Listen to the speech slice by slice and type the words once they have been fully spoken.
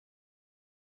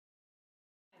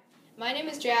My name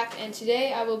is Jack, and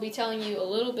today I will be telling you a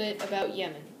little bit about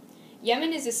Yemen.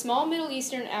 Yemen is a small Middle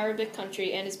Eastern Arabic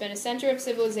country and has been a center of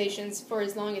civilizations for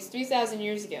as long as 3,000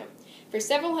 years ago. For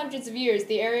several hundreds of years,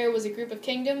 the area was a group of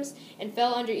kingdoms and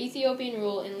fell under Ethiopian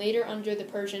rule and later under the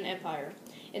Persian Empire.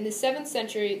 In the 7th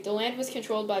century, the land was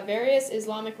controlled by various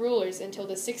Islamic rulers until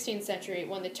the 16th century,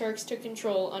 when the Turks took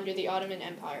control under the Ottoman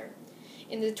Empire.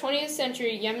 In the 20th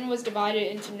century, Yemen was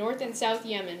divided into North and South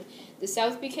Yemen. The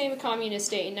South became a communist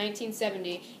state in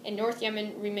 1970, and North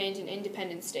Yemen remained an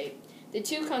independent state. The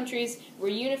two countries were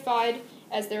unified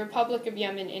as the Republic of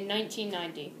Yemen in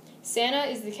 1990.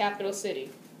 Sana'a is the capital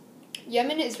city.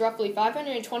 Yemen is roughly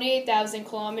 528,000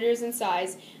 kilometers in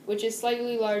size, which is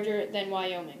slightly larger than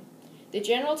Wyoming. The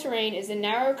general terrain is a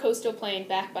narrow coastal plain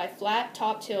backed by flat,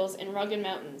 topped hills and rugged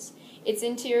mountains. Its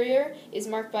interior is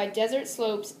marked by desert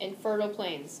slopes and fertile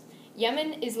plains.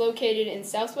 Yemen is located in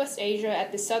Southwest Asia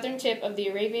at the southern tip of the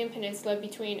Arabian Peninsula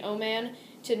between Oman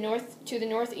to the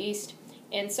northeast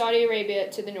and Saudi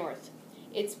Arabia to the north.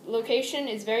 Its location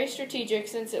is very strategic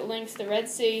since it links the Red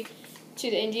Sea to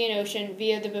the Indian Ocean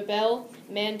via the Bab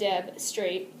el-Mandeb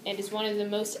Strait and is one of the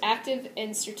most active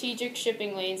and strategic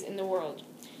shipping lanes in the world.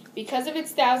 Because of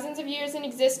its thousands of years in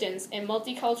existence and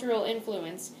multicultural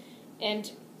influence,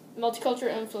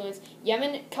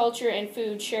 Yemen culture and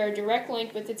food share a direct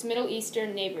link with its Middle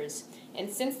Eastern neighbors. And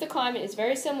since the climate is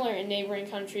very similar in neighboring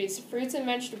countries, fruits and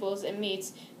vegetables and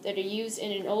meats that are used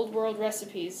in Old World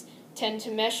recipes tend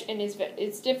to mesh, and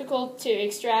it's difficult to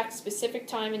extract specific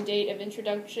time and date of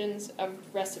introductions of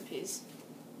recipes.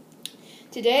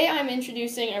 Today I'm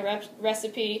introducing a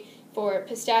recipe for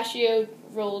pistachio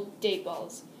rolled date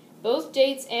balls. Both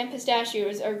dates and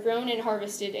pistachios are grown and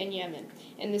harvested in Yemen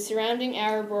and the surrounding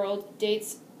Arab world.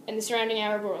 Dates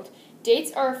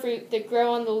are a fruit that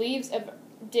grow on the leaves of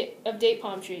date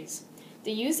palm trees.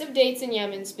 The use of dates in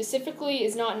Yemen specifically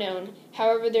is not known.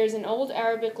 However, there is an old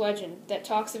Arabic legend that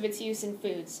talks of its use in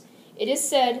foods. It is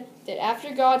said that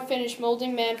after God finished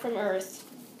molding man from earth,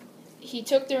 he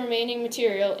took the remaining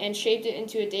material and shaped it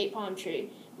into a date palm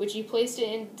tree, which he placed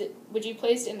in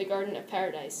the Garden of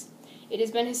Paradise. It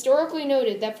has been historically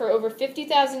noted that for over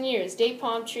 50,000 years, date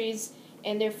palm trees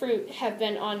and their fruit have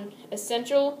been an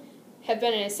essential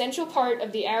part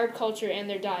of the Arab culture and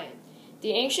their diet.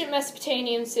 The ancient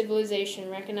Mesopotamian civilization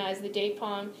recognized the date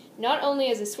palm not only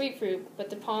as a sweet fruit, but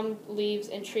the palm leaves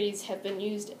and trees have been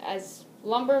used as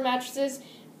lumber, mattresses,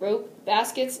 rope,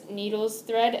 baskets, needles,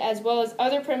 thread, as well as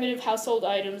other primitive household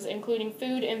items, including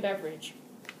food and beverage.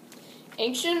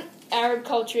 Ancient Arab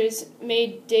cultures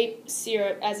made date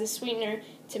syrup as a sweetener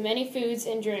to many foods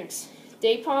and drinks.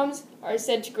 Date palms are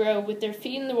said to grow with their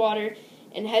feet in the water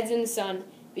and heads in the sun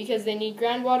because they need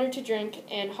groundwater to drink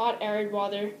and hot, arid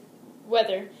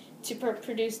weather to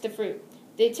produce the fruit.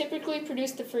 They typically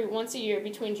produce the fruit once a year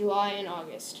between July and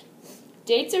August.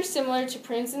 Dates are similar to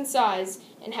prunes in size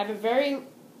and have a very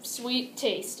sweet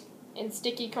taste and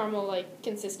sticky caramel-like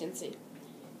consistency.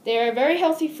 They are a very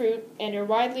healthy fruit and are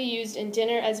widely used in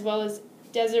dinner as well as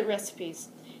dessert recipes.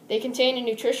 They contain a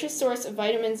nutritious source of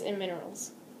vitamins and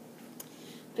minerals.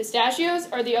 Pistachios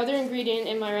are the other ingredient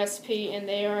in my recipe, and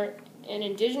they are an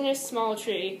indigenous small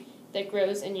tree that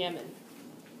grows in Yemen.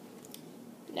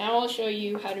 Now I'll show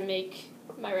you how to make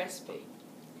my recipe.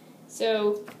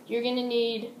 So you're going to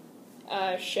need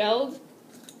shelled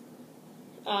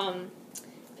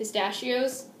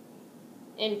pistachios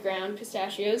and ground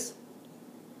pistachios,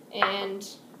 and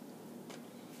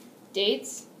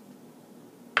dates,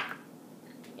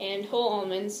 and whole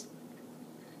almonds.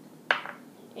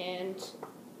 And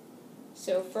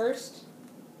so first,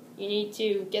 you need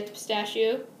to get the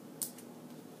pistachio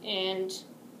and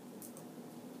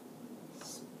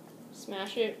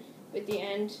smash it with the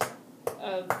end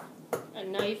of a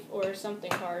knife or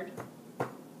something hard.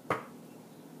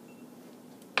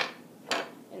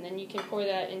 And then you can pour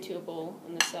that into a bowl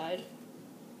on the side.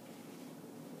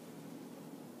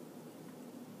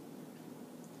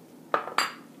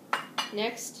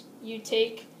 Next, you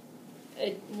take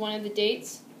one of the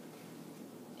dates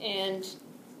and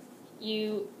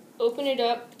you open it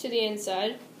up to the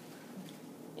inside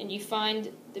and you find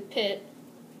the pit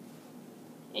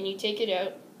and you take it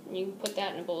out and you put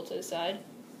that in a bowl to the side.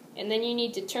 And then you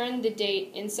need to turn the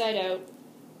date inside out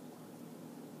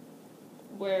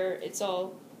where it's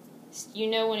all, you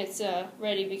know when it's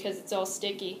ready because it's all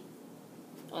sticky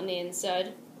on the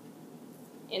inside.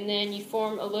 And then you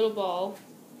form a little ball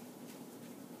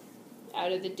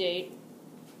out of the date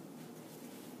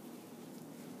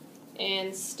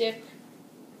and stick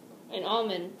an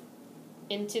almond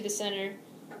into the center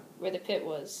where the pit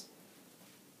was.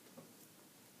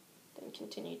 Then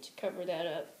continue to cover that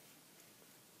up.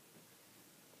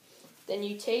 Then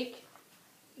you take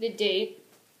the date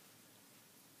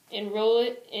and roll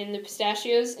it in the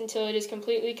pistachios until it is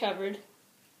completely covered.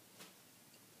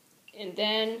 And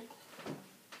then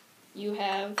you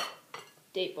have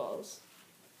date balls.